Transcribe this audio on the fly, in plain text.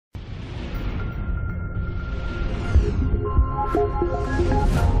Hello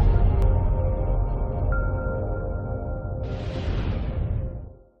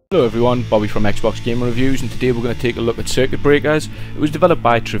everyone, Bobby from Xbox Gamer Reviews, and today we're going to take a look at Circuit Breakers. It was developed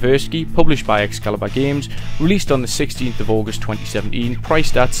by Triverski, published by Excaliber Games, released on the 16th of August 2017,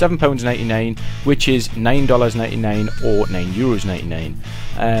 priced at £7.99, which is $9.99 or €9.99.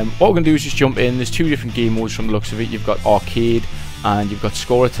 What we're going to do is just jump in. There's two different game modes from the looks of it. You've got Arcade and you've got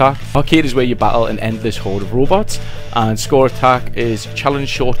Score Attack. Arcade is where you battle an endless horde of robots, and Score Attack is challenge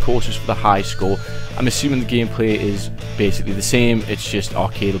short courses for the high score. I'm assuming the gameplay is basically the same, it's just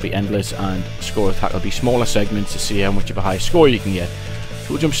Arcade will be endless and Score Attack will be smaller segments to see how much of a high score you can get. So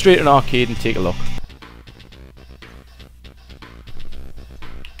we'll jump straight in Arcade and take a look.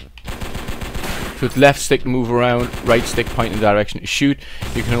 So it's left stick to move around, right stick point in the direction to shoot.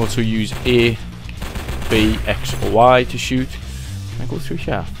 You can also use A, B, X or Y to shoot. Can I go through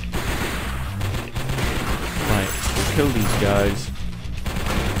here? Right, we'll kill these guys.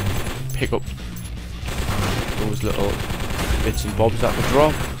 Pick up those little bits and bobs that will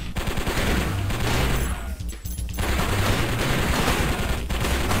drop.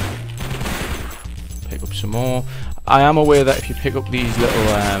 Pick up some more. I am aware that if you pick up these little,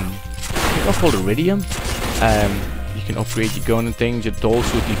 I think they're called iridium, you can upgrade your gun and things. It'll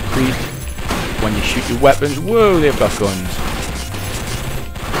also deplete when you shoot your weapons. Whoa, they've got guns.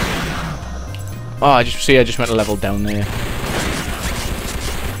 Oh, I just went a level down there.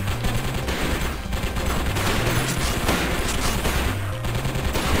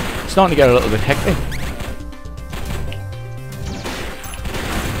 Starting to get a little bit hectic.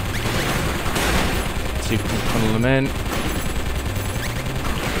 Let's see if we can funnel them in.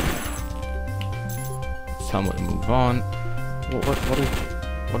 Let's tell them what to move on.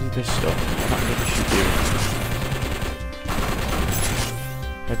 What is this stuff? I'm not going to shoot you.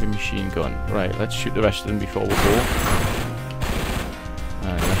 Heavy machine gun. Right, let's shoot the rest of them before we go.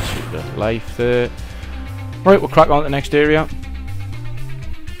 Alright, let's shoot the life there. Right, we'll crack on to the next area.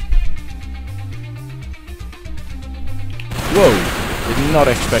 Whoa! Did not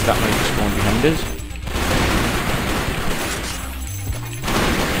expect that many to spawn behind us.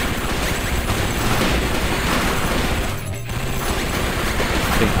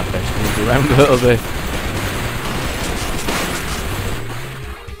 I think I best move around a little bit.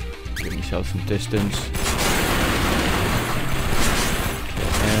 Give myself some distance.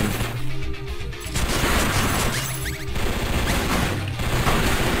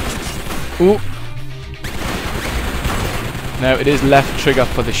 Ooh! Now it is left trigger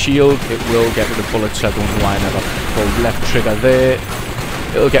for the shield. It will get rid of bullets, so I don't know why I never pulled left trigger there.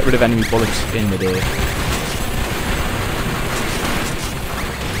 It'll get rid of enemy bullets in the day.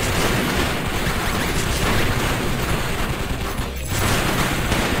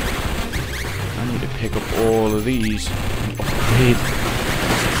 I need to pick up all of these and upgrade.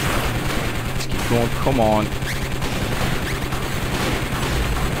 Let's keep going, come on.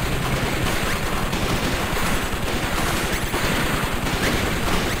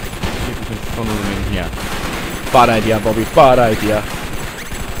 Funnel them in here. Bad idea, Bobby, bad idea.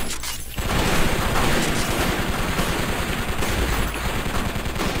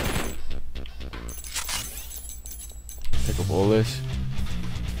 Pick up all this.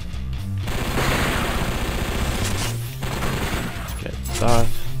 Get that.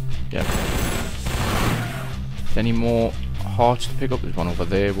 Yep. Any more hearts to pick up? There's one over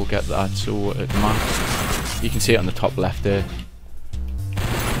there. We'll get that. So at max, you can see it on the top left there.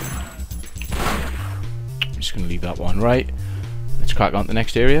 Just going to leave that one. Right, let's crack on to the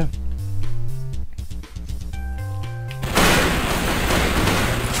next area.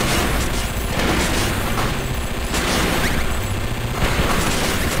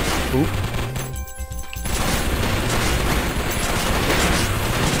 Ooh.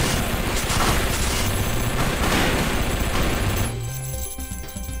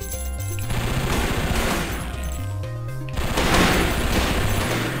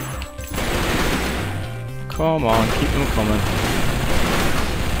 Come on, keep them coming.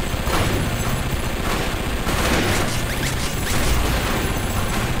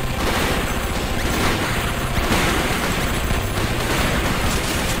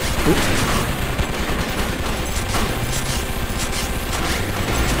 Ooh.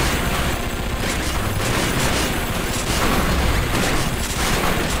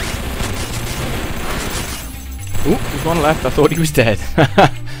 Ooh, there's one left. I thought he was dead. Is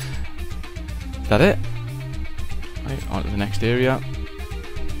that it? Right, on to the next area.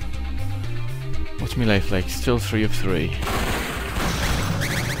 What's my life like? Still 3 of 3.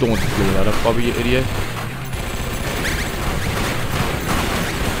 Don't want to blow that up, Bobby, you idiot.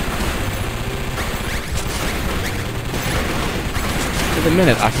 at the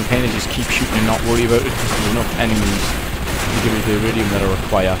minute I can kind of just keep shooting and not worry about it because there's enough enemies to give me the iridium that I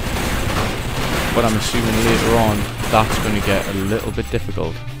require. But I'm assuming later on that's going to get a little bit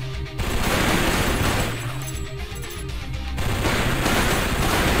difficult.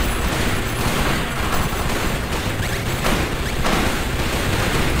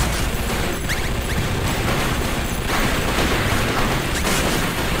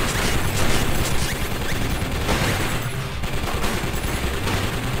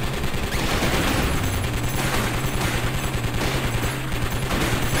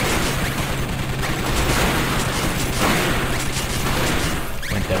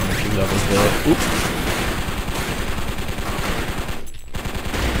 Down a few levels there. Oop.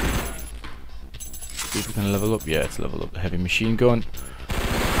 See if we can level up. Yeah, let's level up the heavy machine gun.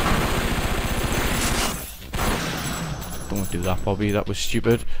 Don't do that, Bobby. That was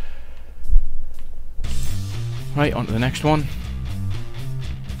stupid. Right, on to the next one.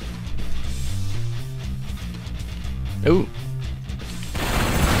 Oh.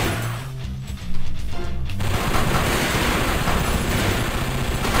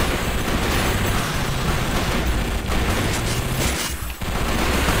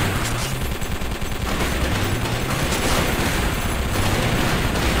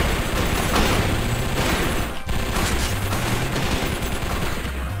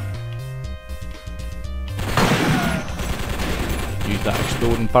 Use that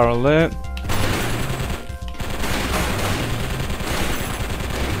exploding barrel there.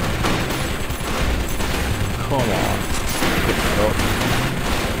 Come on. Pick it up.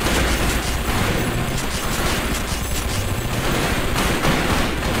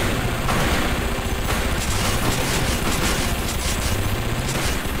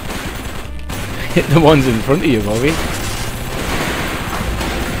 Hit the ones in front of you, Bobby.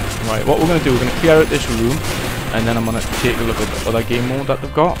 Right, what we're going to do, we're going to clear out this room. And then I'm going to take a look at the other game mode that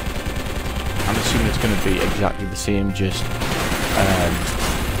they've got. I'm assuming it's going to be exactly the same, just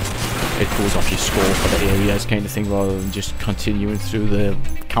it goes off your score for the areas kind of thing, rather than just continuing through the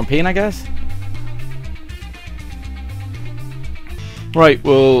campaign, I guess. Right,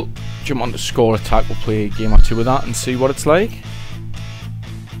 we'll jump on to score attack, we'll play a game or two with that and see what it's like.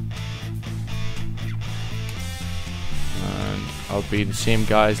 And I'll be the same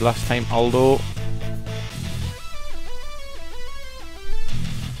guy as last time, Aldo.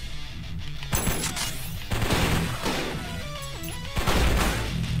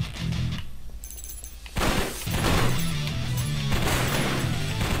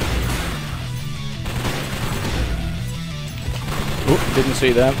 Oh, didn't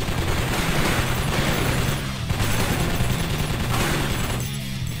see them.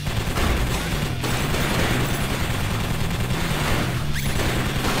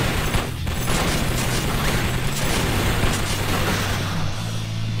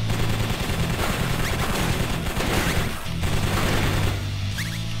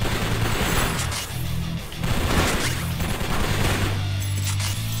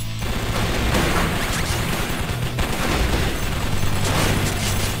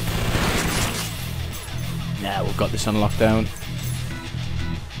 Now we've got this on lockdown.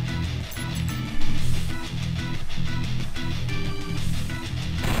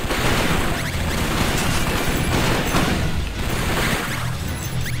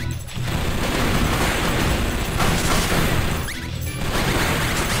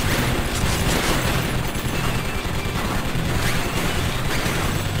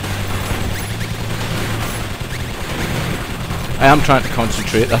 I am trying to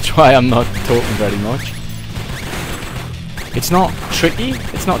concentrate, that's why I'm not talking very much. It's not tricky,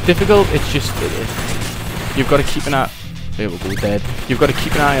 it's not difficult, it's just you've got to keep an eye. There we go, dead. You've got to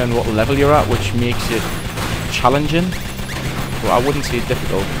keep an eye on what level you're at, which makes it challenging. But I wouldn't say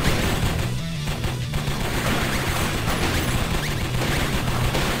difficult.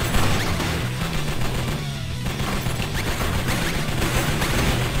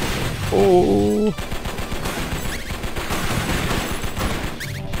 Oh.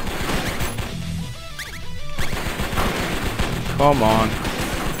 Come on.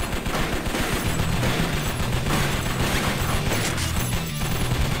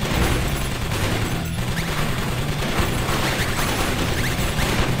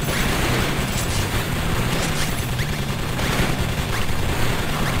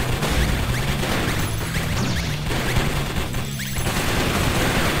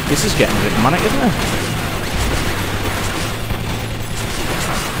 This is getting a bit manic, isn't it?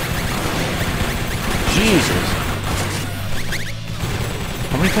 Jesus.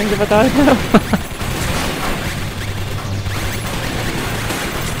 How many times have I died now?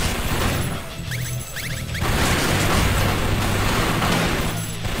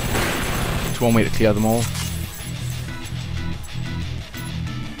 just one way to clear them all.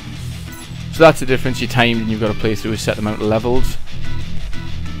 So that's the difference. You're timed and you've got to play through a set amount of levels.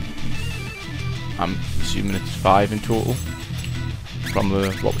 I'm assuming it's 5 in total from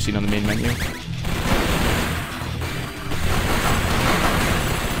what we're seeing on the main menu.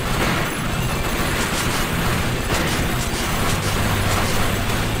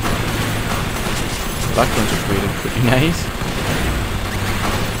 That gun's upgraded pretty nice.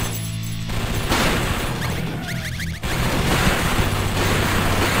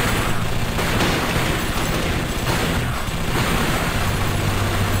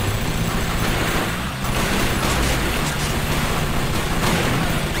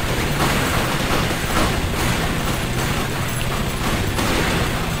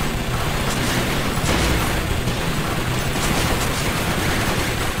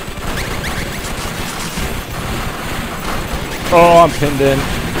 Oh, I'm pinned in.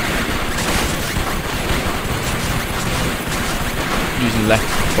 Using left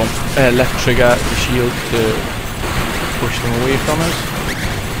trigger, the shield, to push them away from us.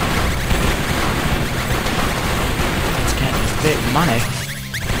 It's getting a bit manic.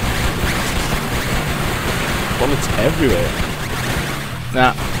 Bullets everywhere.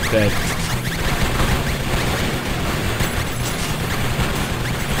 Nah, dead.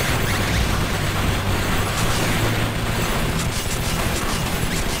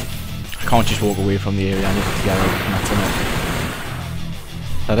 Can't just walk away from the area. I need to get out, and that's it.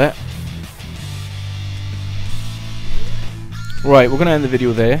 Is that it? Right, we're going to end the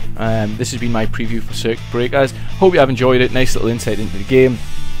video there. This has been my preview for Circuit Breakers. Hope you have enjoyed it. Nice little insight into the game.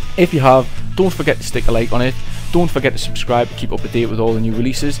 If you have, don't forget to stick a like on it. Don't forget to subscribe to keep up to date with all the new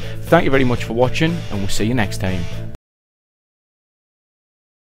releases. Thank you very much for watching, and we'll see you next time.